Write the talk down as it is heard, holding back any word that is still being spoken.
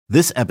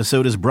This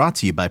episode is brought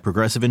to you by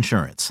Progressive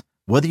Insurance.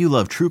 Whether you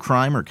love true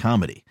crime or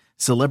comedy,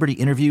 celebrity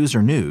interviews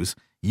or news,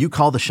 you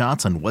call the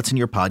shots on what's in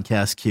your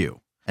podcast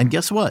queue. And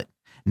guess what?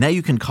 Now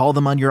you can call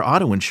them on your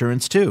auto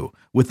insurance too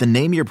with the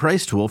Name Your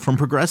Price tool from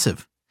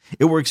Progressive.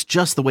 It works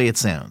just the way it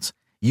sounds.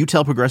 You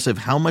tell Progressive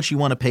how much you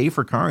want to pay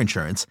for car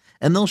insurance,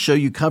 and they'll show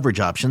you coverage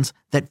options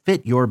that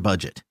fit your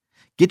budget.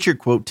 Get your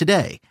quote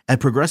today at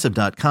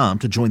Progressive.com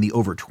to join the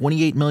over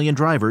 28 million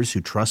drivers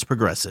who trust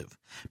Progressive.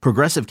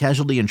 Progressive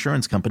Casualty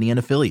Insurance Company and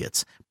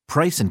Affiliates.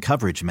 Price and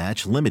coverage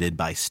match limited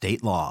by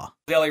state law.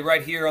 Daily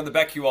right here on the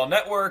BetQL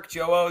Network.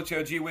 Joe O,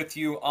 Joe G with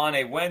you on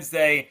a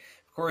Wednesday.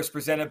 Of course,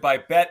 presented by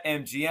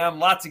BetMGM.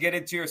 Lots to get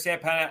into here. Sam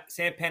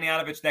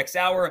Panayotovich next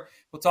hour.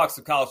 We'll talk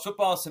some college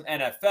football, some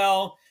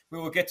NFL. We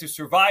will get to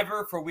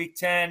Survivor for Week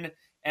 10.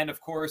 And,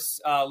 of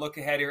course, look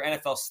ahead here,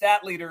 NFL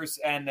stat leaders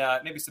and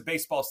maybe some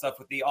baseball stuff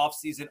with the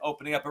offseason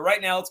opening up. But right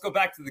now, let's go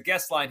back to the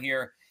guest line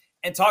here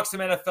and talk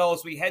some NFL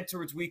as we head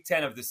towards Week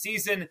 10 of the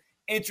season.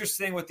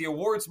 Interesting with the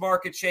awards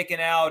market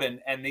shaking out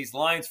and these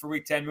lines for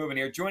Week 10 moving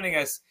here. Joining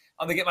us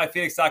on the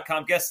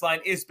GetMyPhoenix.com guest line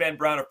is Ben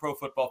Brown of Pro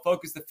Football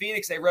Focus. The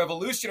Phoenix, a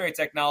revolutionary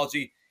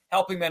technology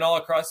helping men all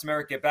across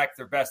America get back to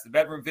their best in the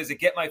bedroom. Visit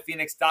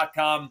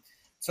GetMyPhoenix.com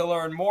to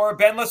learn more.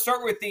 Ben, let's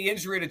start with the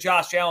injury to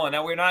Josh Allen.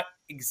 Now, we're not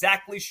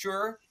exactly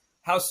sure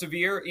how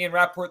severe. Ian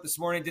Rappaport this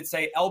morning did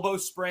say elbow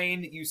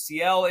sprain,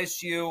 UCL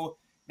issue,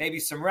 maybe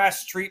some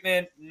rest,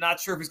 treatment. Not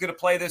sure if he's going to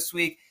play this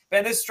week.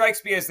 Ben, this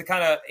strikes me as the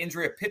kind of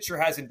injury a pitcher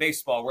has in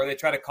baseball where they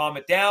try to calm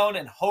it down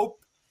and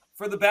hope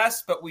for the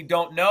best, but we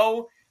don't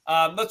know.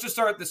 Let's just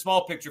start at the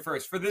small picture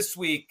first. For this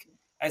week,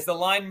 as the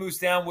line moves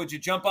down, would you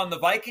jump on the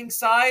Vikings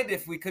side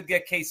if we could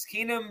get Case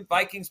Keenum,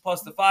 Vikings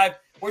plus the 5?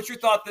 What's your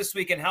thought this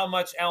week and how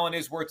much Allen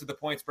is worth to the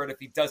point spread if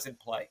he doesn't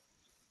play?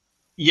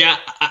 Yeah,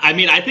 I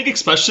mean, I think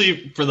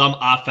especially for them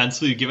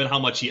offensively, given how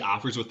much he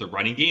offers with the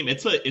running game,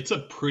 it's a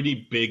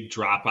pretty big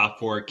drop off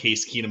for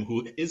Case Keenum,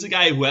 who is a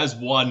guy who has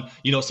won,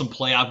 some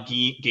playoff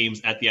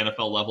games at the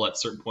NFL level at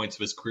certain points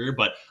of his career,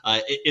 but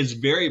it is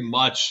very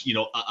much,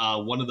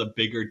 one of the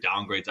bigger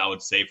downgrades, I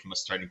would say, from a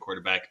starting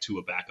quarterback to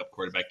a backup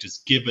quarterback,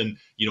 just given,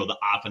 the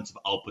offensive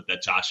output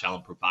that Josh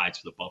Allen provides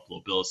for the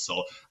Buffalo Bills.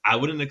 So I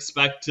wouldn't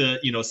expect to,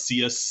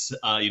 see us,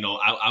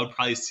 I would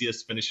probably see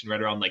us finishing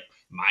right around like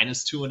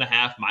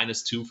 -2.5,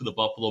 -2 for the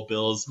Buffalo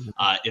Bills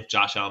if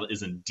Josh Allen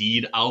is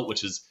indeed out,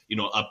 which is,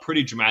 a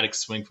pretty dramatic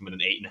swing from an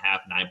 8.5,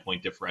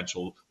 9-point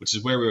differential, which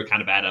is where we were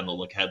kind of at on the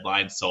look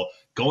headline. So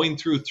going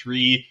through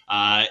 3,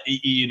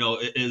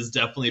 is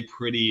definitely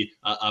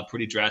a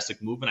pretty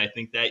drastic move. And I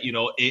think that,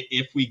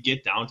 if we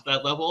get down to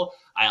that level,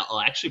 I'll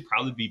actually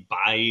probably be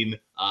buying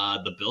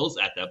the Bills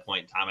at that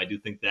point in time. I do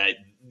think that,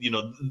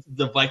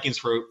 the Vikings,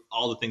 for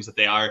all the things that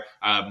they are,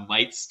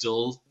 might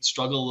still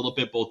struggle a little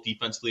bit, both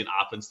defensively and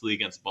offensively,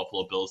 against the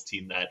Buffalo Bills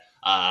team that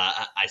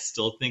I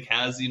still think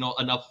has,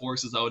 enough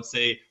horses, I would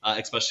say,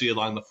 especially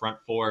along the front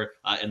 4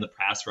 in the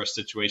pass rush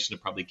situation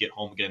to probably get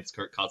home against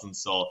Kirk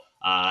Cousins. So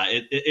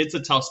it's a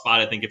tough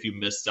spot. I think if you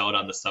missed out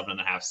on the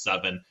 7.5,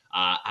 7,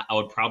 I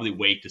would probably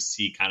wait to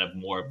see kind of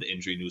more of the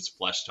injury news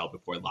fleshed out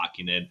before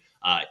locking in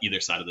either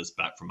side of this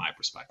bet from my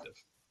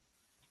perspective.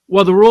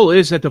 Well, the rule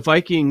is that the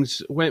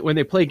Vikings, when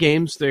they play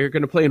games, they're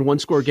going to play in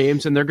one-score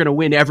games, and they're going to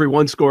win every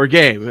one-score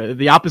game.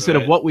 The opposite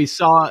of what we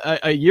saw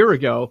a year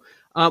ago.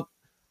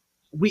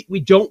 We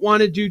don't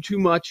want to do too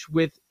much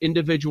with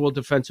individual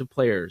defensive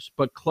players,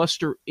 but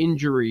cluster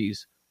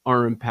injuries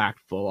are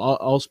impactful.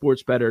 All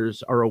sports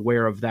bettors are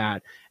aware of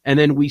that. And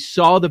then we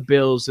saw the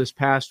Bills this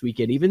past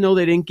weekend. Even though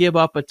they didn't give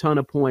up a ton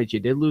of points,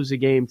 you did lose a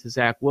game to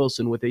Zach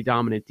Wilson with a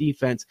dominant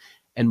defense.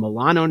 And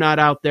Milano not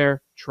out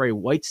there. Trey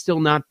White still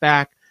not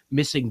back.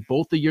 Missing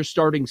both of your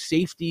starting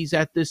safeties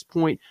at this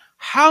point.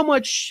 How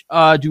much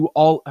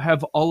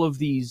have all of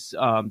these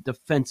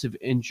defensive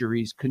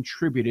injuries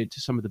contributed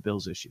to some of the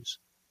Bills' issues?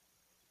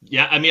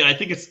 Yeah, I mean, I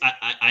think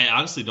I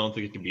honestly don't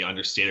think it can be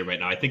understated right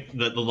now. I think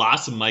the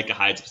loss of Micah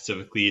Hyde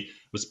specifically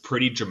was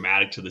pretty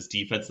dramatic to this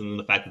defense. And then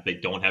the fact that they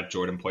don't have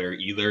Jordan Poyer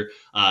either,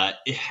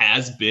 it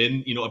has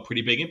been, a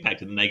pretty big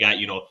impact. And then they got,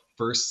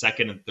 first,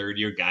 second, and third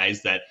year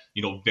guys that,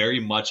 very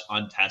much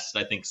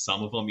untested. I think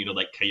some of them,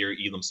 like Kaiir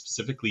Elam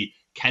specifically,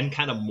 can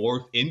kind of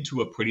morph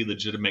into a pretty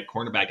legitimate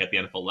cornerback at the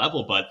NFL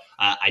level, but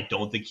I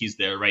don't think he's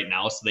there right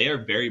now. So they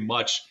are very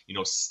much,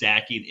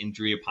 stacking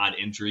injury upon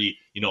injury,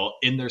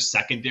 in their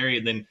secondary.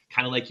 And then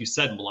kind of like you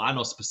said,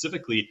 Milano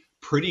specifically,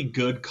 pretty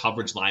good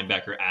coverage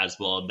linebacker as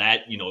well. And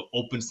that,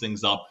 opens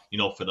things up,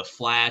 for the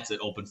flats. It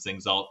opens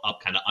things up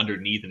kind of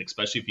underneath. And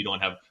especially if you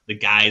don't have the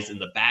guys in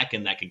the back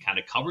end that can kind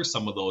of cover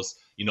some of those,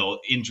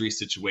 injury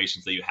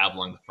situations that you have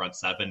along the front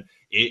 7,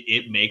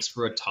 it makes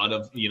for a ton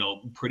of,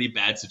 pretty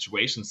bad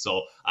situations.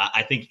 So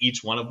I think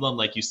each one of them,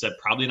 like you said,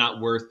 probably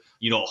not worth,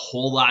 a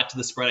whole lot to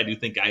the spread. I do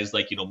think guys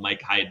like,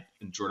 Mike Hyde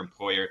and Jordan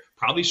Poyer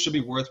probably should be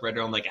worth right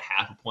around like a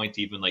half a point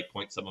to even like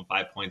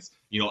 0.75 points,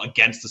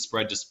 against the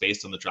spread just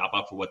based on the drop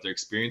off for what they're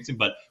experiencing.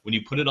 But when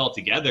you put it all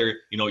together,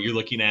 you're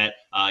looking at,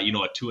 a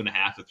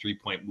 2.5 to 3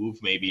 point move,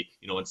 maybe,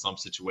 in some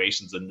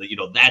situations. And,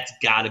 that's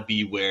got to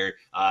be where,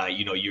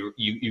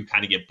 you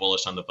kind of get bullish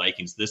bullish on the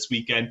Vikings this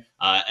weekend,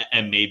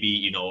 and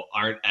maybe,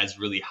 aren't as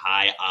really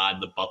high on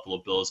the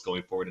Buffalo Bills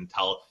going forward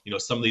until,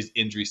 some of these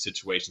injury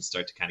situations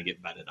start to kind of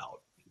get vetted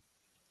out.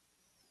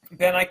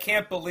 Ben, I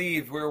can't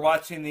believe we're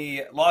watching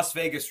the Las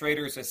Vegas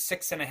Raiders as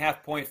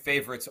 6.5-point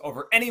favorites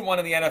over anyone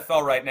in the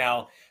NFL right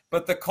now.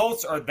 But the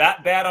Colts are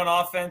that bad on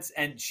offense,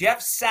 and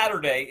Jeff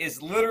Saturday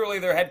is literally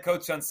their head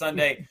coach on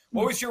Sunday.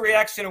 What was your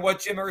reaction to what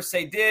Jim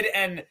Irsay did?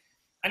 And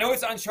I know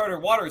it's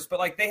uncharted waters, but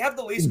they have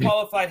the least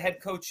qualified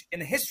head coach in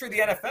the history of the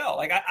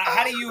NFL.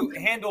 How do you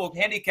handle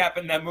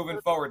handicapping them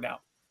moving forward now?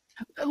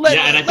 And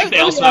I think they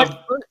also have.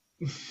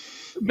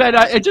 Ben,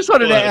 I just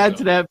wanted to add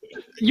to that.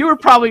 You were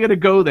probably going to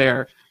go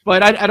there,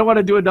 but I don't want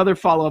to do another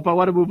follow-up. I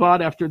want to move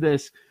on after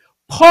this.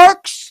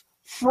 Parks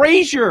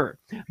Frazier.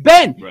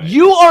 Ben, right.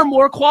 You are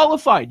more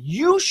qualified.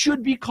 You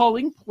should be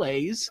calling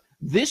plays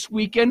this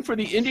weekend for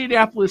the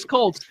Indianapolis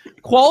Colts.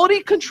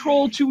 Quality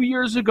control 2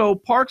 years ago,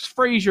 Parks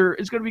Frazier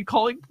is going to be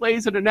calling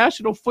plays in a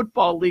National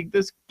Football League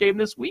this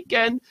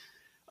weekend.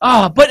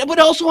 But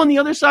also on the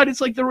other side,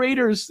 it's like the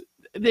Raiders.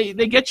 They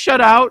get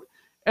shut out,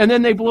 and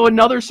then they blow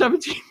another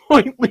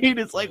 17-point lead.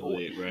 It's like,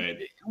 right.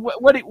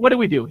 What do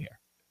we do here?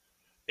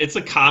 It's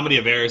a comedy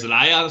of errors, and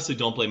I honestly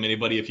don't blame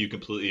anybody if you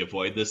completely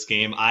avoid this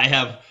game. I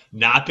have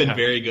not been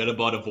very good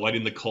about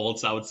avoiding the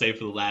Colts, I would say,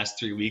 for the last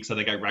 3 weeks. I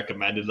think I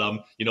recommended them,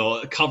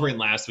 covering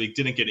last week,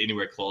 didn't get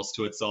anywhere close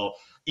to it. So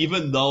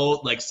even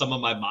though, some of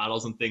my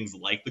models and things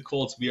like the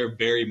Colts, we are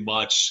very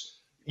much,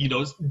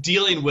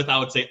 dealing with, I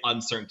would say,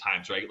 uncertain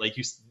times, right? Like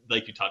you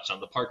touched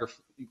on, the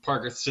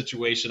Parker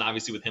situation,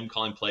 obviously, with him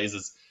calling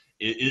plays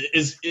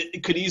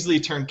it could easily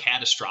turn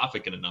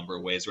catastrophic in a number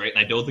of ways, right?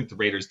 And I don't think the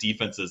Raiders'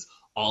 defense is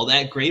all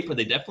that great, but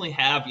they definitely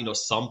have,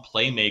 some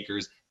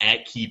playmakers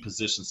at key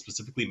positions,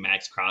 specifically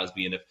Max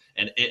Crosby,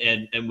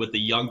 and with the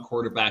young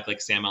quarterback like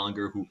Sam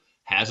Ehlinger, who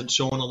hasn't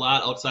shown a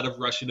lot outside of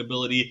rushing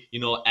ability,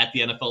 at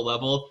the NFL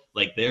level,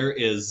 there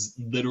is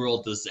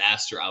literal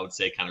disaster, I would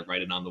say, kind of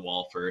writing on the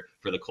wall for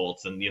the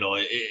Colts. And,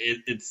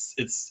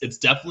 it's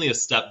definitely a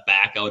step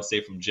back, I would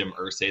say, from Jim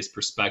Irsay's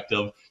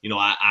perspective.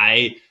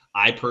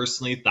 I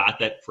personally thought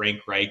that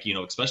Frank Reich,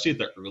 especially at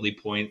the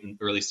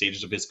early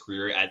stages of his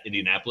career at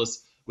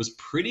Indianapolis, was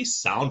pretty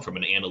sound from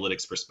an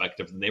analytics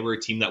perspective. And they were a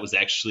team that was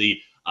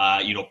actually,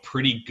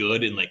 pretty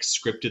good in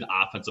scripted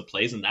offensive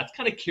plays. And that's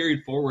kind of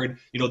carried forward.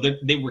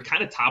 They were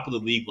kind of top of the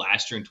league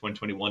last year in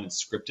 2021 in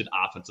scripted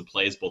offensive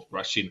plays, both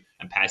rushing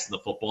and passing the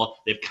football.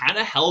 They've kind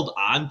of held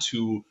on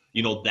to,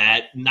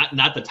 that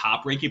not the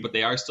top ranking, but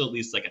they are still at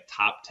least a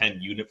top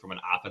 10 unit from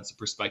an offensive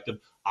perspective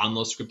on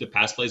those scripted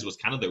pass plays. Was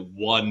kind of their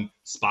one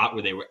spot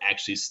where they were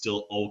actually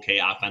still okay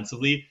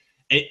offensively.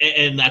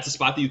 And that's a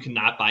spot that you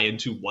cannot buy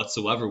into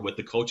whatsoever with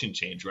the coaching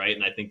change, right?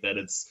 And I think that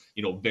it's,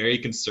 very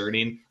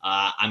concerning.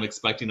 I'm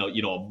expecting,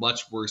 a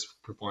much worse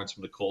performance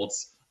from the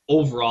Colts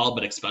overall,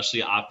 but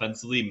especially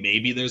offensively.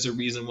 Maybe there's a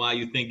reason why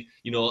you think,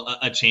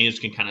 a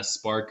change can kind of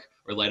spark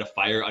or light a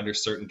fire under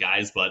certain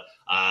guys. But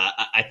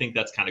I think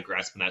that's kind of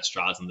grasping at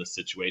straws in this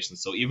situation.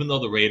 So even though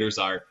the Raiders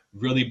are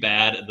really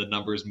bad and the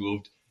numbers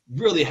moved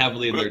really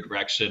heavily in their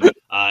direction,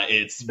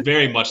 it's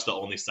very much the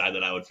only side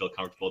that I would feel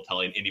comfortable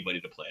telling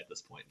anybody to play at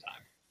this point in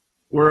time.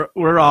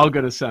 We're all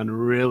going to sound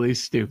really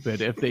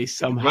stupid if they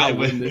somehow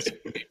win this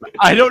game.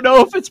 I don't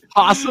know if it's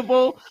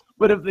possible,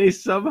 but if they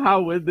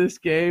somehow win this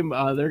game,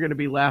 they're going to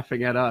be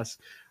laughing at us.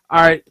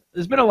 All right,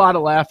 there's been a lot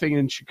of laughing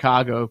in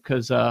Chicago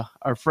because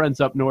our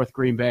friends up north,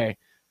 Green Bay,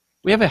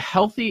 we have a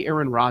healthy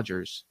Aaron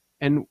Rodgers,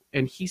 and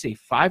he's a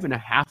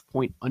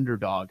 5.5-point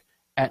underdog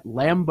at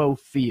Lambeau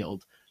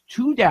Field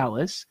to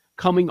Dallas,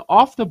 coming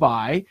off the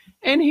bye,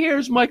 and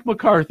here's Mike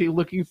McCarthy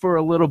looking for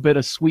a little bit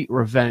of sweet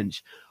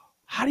revenge.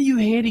 How do you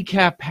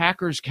handicap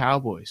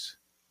Packers-Cowboys?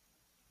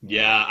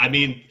 Yeah, I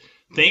mean,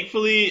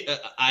 thankfully,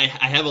 I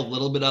have a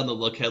little bit on the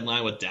look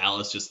headline with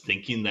Dallas, just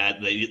thinking that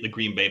the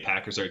Green Bay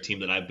Packers are a team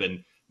that I've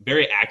been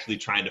very actively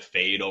trying to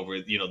fade over,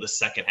 the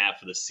second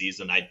half of the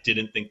season. I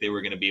didn't think they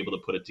were going to be able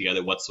to put it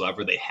together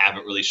whatsoever. They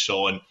haven't really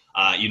shown,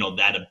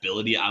 that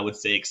ability, I would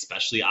say,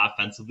 especially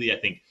offensively. I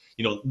think,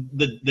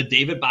 the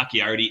David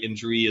Bakhtiari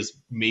injury is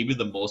maybe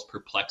the most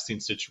perplexing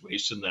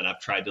situation that I've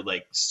tried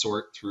to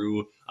sort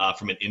through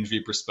from an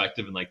injury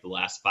perspective in the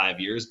last 5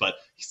 years. But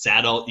he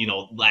sat out,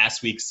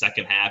 last week's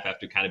second half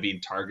after kind of being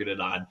targeted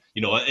on,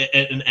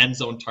 an end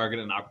zone target,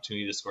 an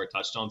opportunity to score a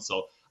touchdown.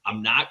 So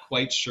I'm not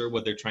quite sure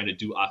what they're trying to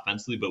do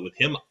offensively, but with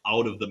him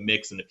out of the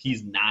mix, and if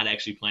he's not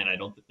actually playing, I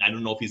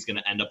don't know if he's going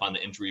to end up on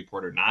the injury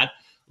report or not.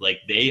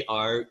 They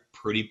are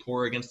pretty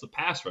poor against the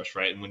pass rush,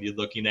 right? And when you're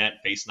looking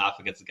at facing off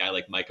against a guy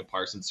like Micah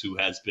Parsons, who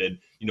has been,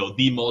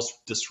 the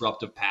most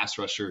disruptive pass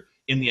rusher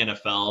in the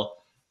NFL,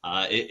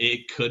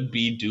 it could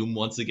be doom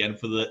once again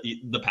for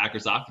the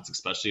Packers offense,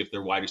 especially if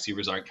their wide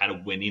receivers aren't kind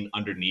of winning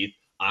underneath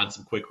on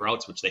some quick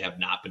routes, which they have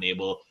not been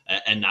able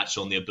and not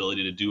shown the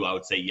ability to do, I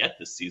would say, yet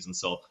this season.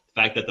 So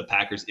the fact that the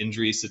Packers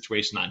injury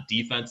situation on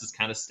defense is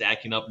kind of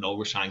stacking up. No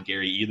Rashawn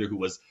Gary either, who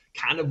was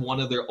kind of one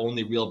of their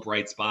only real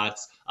bright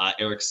spots.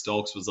 Eric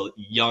Stokes was a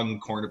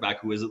young cornerback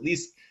who was at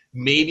least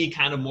maybe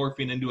kind of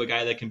morphing into a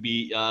guy that can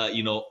be,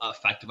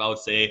 effective, I would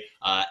say,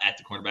 at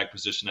the cornerback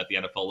position at the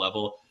NFL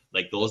level.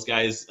 Like those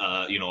guys,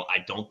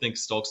 I don't think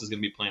Stokes is going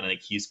to be playing. I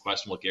think he's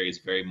questionable. Gary's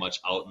very much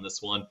out in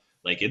this one.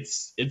 Like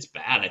it's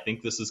bad. I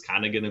think this is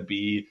kind of going to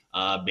be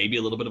maybe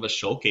a little bit of a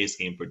showcase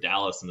game for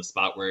Dallas in the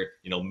spot where,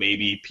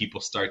 maybe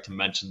people start to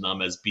mention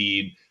them as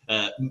being,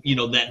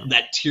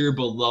 that tier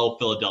below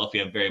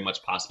Philadelphia and very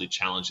much possibly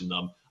challenging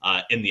them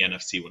in the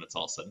NFC when it's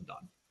all said and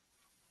done.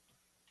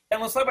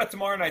 And let's talk about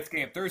tomorrow night's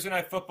game. Thursday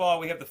Night Football,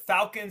 we have the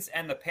Falcons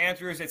and the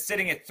Panthers. It's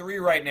sitting at 3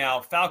 right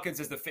now. Falcons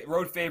is the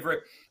road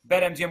favorite.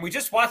 BetMGM. We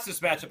just watched this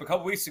matchup a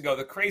couple weeks ago.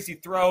 The crazy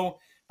throw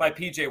by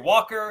P.J.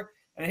 Walker.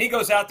 And then he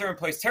goes out there and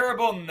plays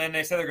terrible, and then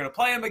they say they're going to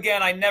play him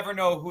again. I never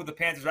know who the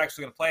Panthers are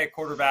actually going to play at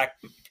quarterback.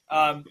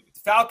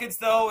 Falcons,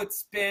 though,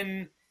 it's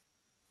been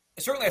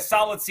certainly a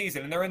solid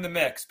season, and they're in the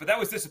mix. But that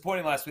was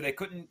disappointing last week. They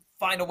couldn't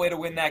find a way to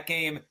win that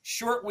game.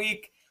 Short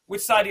week.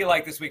 Which side do you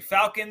like this week,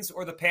 Falcons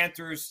or the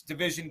Panthers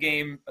division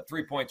game?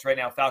 3 points right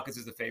now. Falcons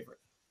is the favorite.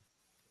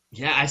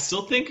 Yeah, I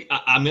still think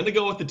I'm going to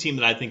go with the team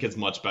that I think is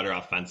much better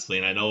offensively.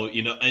 And I know,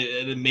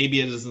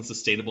 maybe it isn't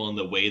sustainable in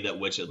the way that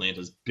which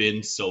Atlanta's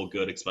been so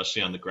good,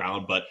 especially on the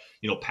ground. But,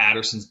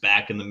 Patterson's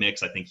back in the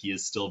mix. I think he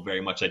is still very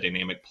much a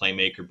dynamic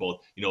playmaker,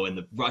 both, in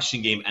the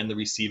rushing game and the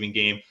receiving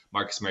game.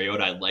 Marcus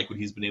Mariota, I like what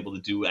he's been able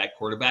to do at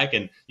quarterback.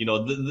 And,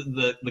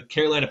 the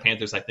Carolina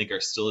Panthers, I think,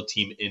 are still a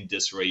team in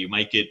disarray. You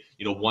might get,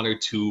 1 or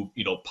 2,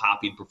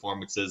 popping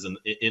performances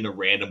in a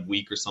random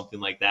week or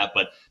something like that.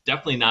 But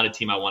definitely not a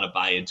team I want to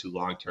buy into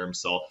long term.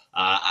 So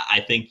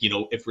I think,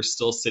 if we're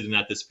still sitting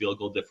at this field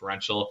goal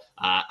differential,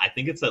 I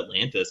think it's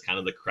Atlanta is kind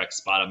of the correct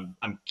spot.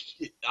 I'm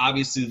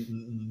obviously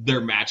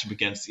their matchup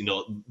against,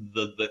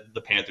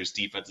 the Panthers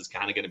defense is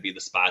kind of going to be the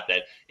spot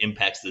that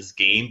impacts this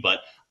game.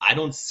 But I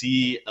don't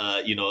see,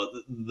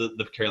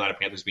 the Carolina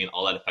Panthers being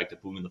all that effective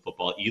moving the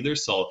football either.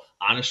 So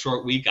on a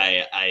short week,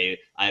 I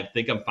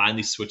think I'm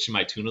finally switching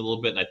my tune a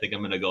little bit, and I think I'm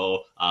going to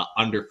go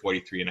under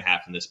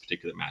 43.5 in this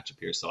particular matchup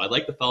here. So I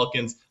like the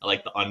Falcons. I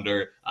like the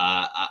under.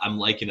 I'm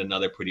liking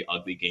another pretty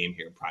ugly game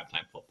here in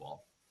primetime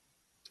football.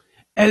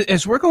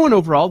 As we're going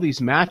over all these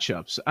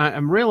matchups,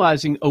 I'm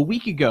realizing a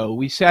week ago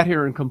we sat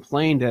here and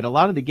complained that a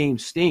lot of the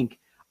games stink.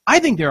 I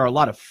think there are a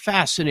lot of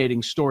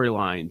fascinating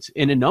storylines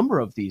in a number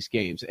of these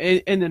games.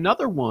 And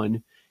another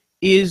one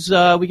is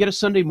we get a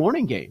Sunday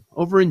morning game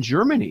over in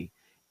Germany.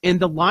 And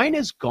the line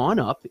has gone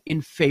up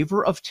in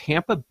favor of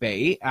Tampa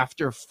Bay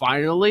after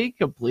finally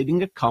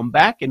completing a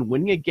comeback and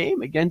winning a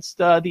game against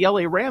the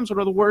LA Rams, one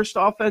of the worst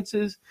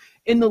offenses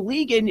in the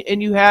league.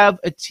 And you have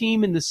a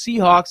team in the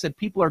Seahawks that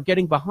people are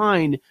getting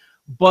behind,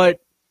 but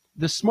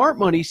the smart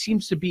money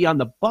seems to be on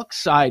the Bucs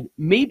side,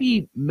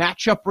 maybe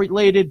matchup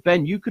related.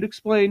 Ben, you could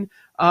explain.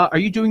 Are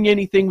you doing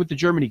anything with the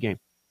Germany game?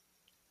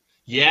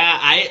 Yeah,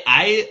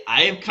 I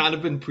have kind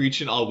of been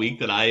preaching all week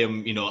that I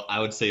am, I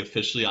would say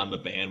officially on the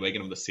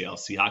bandwagon of the Seattle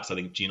Seahawks. I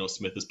think Geno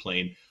Smith is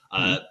playing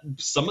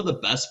some of the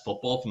best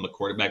football from the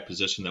quarterback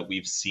position that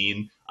we've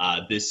seen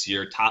this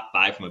year, top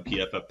 5 from a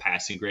PFF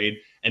passing grade.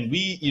 And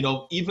we,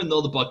 even though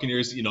the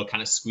Buccaneers,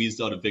 kind of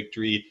squeezed out a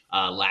victory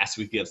last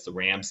week against the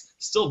Rams,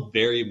 still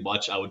very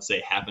much, I would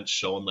say, haven't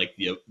shown like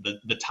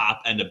the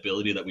top end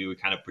ability that we were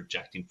kind of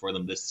projecting for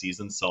them this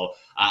season. So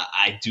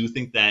I do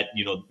think that,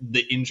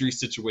 the injury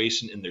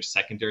situation in their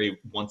secondary,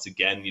 once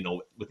again,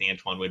 with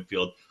Antoine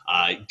Winfield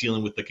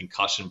dealing with the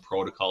concussion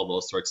protocol,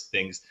 those sorts of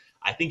things,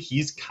 I think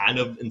he's kind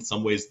of in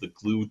some ways the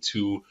glue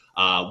to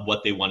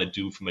what they want to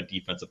do from a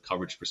defensive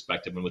coverage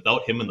perspective. And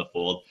without him in the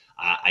fold,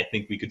 I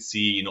think we could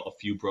see, a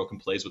few broken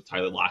plays with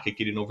Tyler Lockett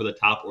getting over the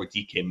top or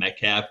DK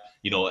Metcalf,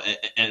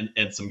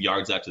 and some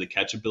yards after the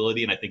catch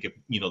ability. And I think if,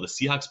 the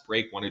Seahawks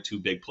break 1 or 2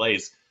 big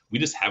plays, we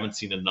just haven't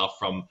seen enough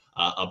from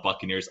a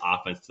Buccaneers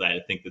offense that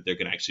I think that they're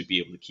going to actually be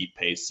able to keep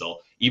pace. So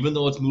even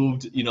though it's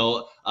moved,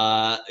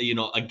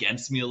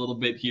 against me a little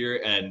bit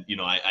here, and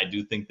I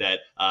do think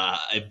that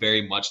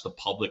very much the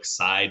public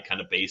side,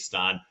 kind of based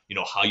on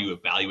how you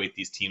evaluate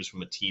these teams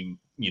from a team,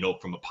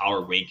 from a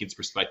power rankings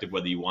perspective,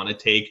 whether you want to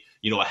take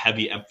a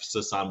heavy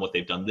emphasis on what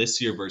they've done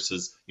this year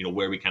versus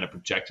where we kind of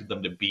projected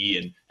them to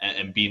be,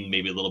 and being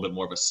maybe a little bit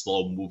more of a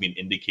slow moving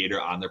indicator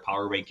on their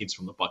power rankings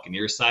from the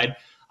Buccaneers side.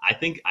 I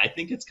think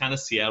it's kind of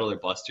Seattle or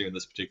bust here in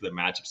this particular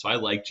matchup. So I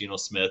like Geno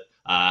Smith.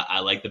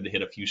 I like them to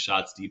hit a few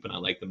shots deep, and I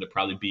like them to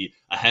probably be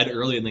ahead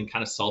early and then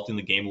kind of salting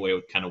the game away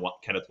with kind of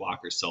Kenneth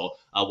Walker. So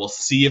we'll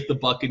see if the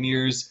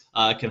Buccaneers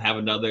can have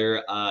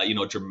another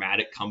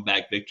dramatic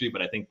comeback victory.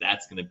 But I think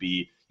that's going to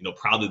be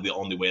probably the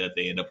only way that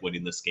they end up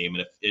winning this game.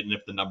 And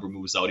if the number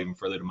moves out even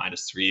further to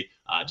 -3,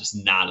 just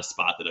not a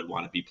spot that I'd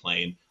want to be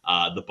playing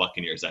the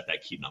Buccaneers at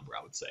that key number,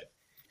 I would say.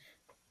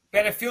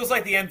 Ben, it feels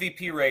like the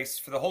MVP race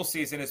for the whole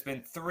season has been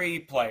 3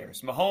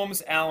 players: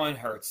 Mahomes, Allen,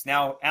 Hurts.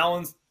 Now,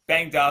 Allen's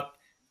banged up.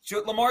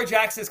 Lamar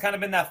Jackson has kind of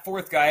been that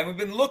 4th guy, and we've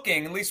been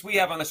looking, at least we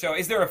have on the show,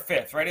 is there a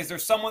 5th, right? Is there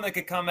someone that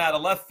could come out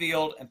of left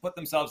field and put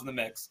themselves in the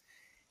mix?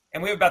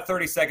 And we have about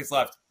 30 seconds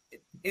left.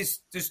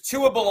 Does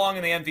Tua belong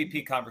in the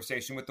MVP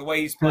conversation with the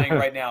way he's playing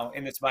right now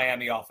in this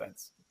Miami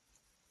offense?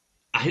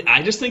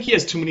 I just think he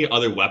has too many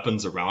other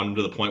weapons around him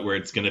to the point where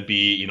it's going to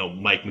be,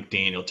 Mike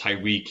McDaniel,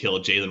 Tyreek Hill,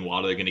 Jalen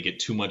Waddle are going to get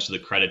too much of the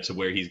credit to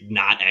where he's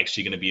not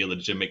actually going to be a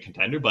legitimate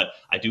contender. But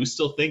I do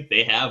still think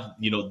they have,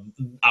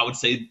 I would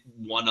say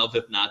one of,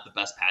 if not the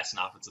best passing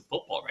offense in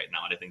football right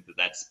now. And I think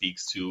that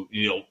speaks to,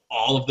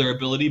 all of their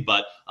ability.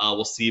 But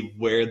we'll see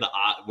where the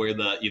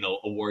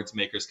awards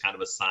makers kind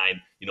of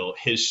assign,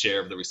 his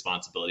share of the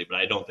responsibility. But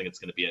I don't think it's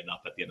going to be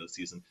enough at the end of the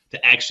season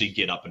to actually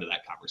get up into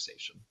that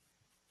conversation.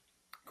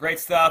 Great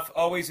stuff.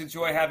 Always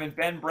enjoy having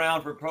Ben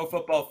Brown from Pro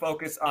Football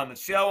Focus on the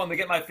show. On the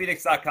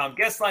GetMyPhoenix.com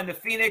guest line, the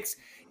Phoenix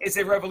is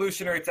a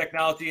revolutionary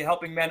technology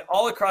helping men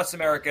all across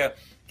America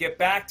get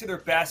back to their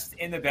best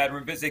in the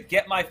bedroom. Visit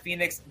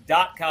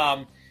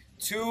GetMyPhoenix.com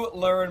to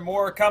learn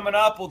more. Coming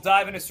up, we'll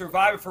dive into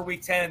Survivor for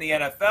Week 10 in the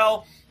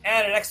NFL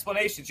and an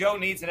explanation. Joe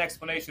needs an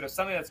explanation of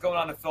something that's going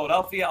on in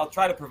Philadelphia. I'll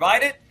try to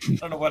provide it. I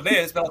don't know what it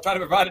is, but I'll try to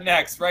provide it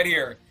next right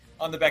here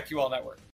on the BetQL Network.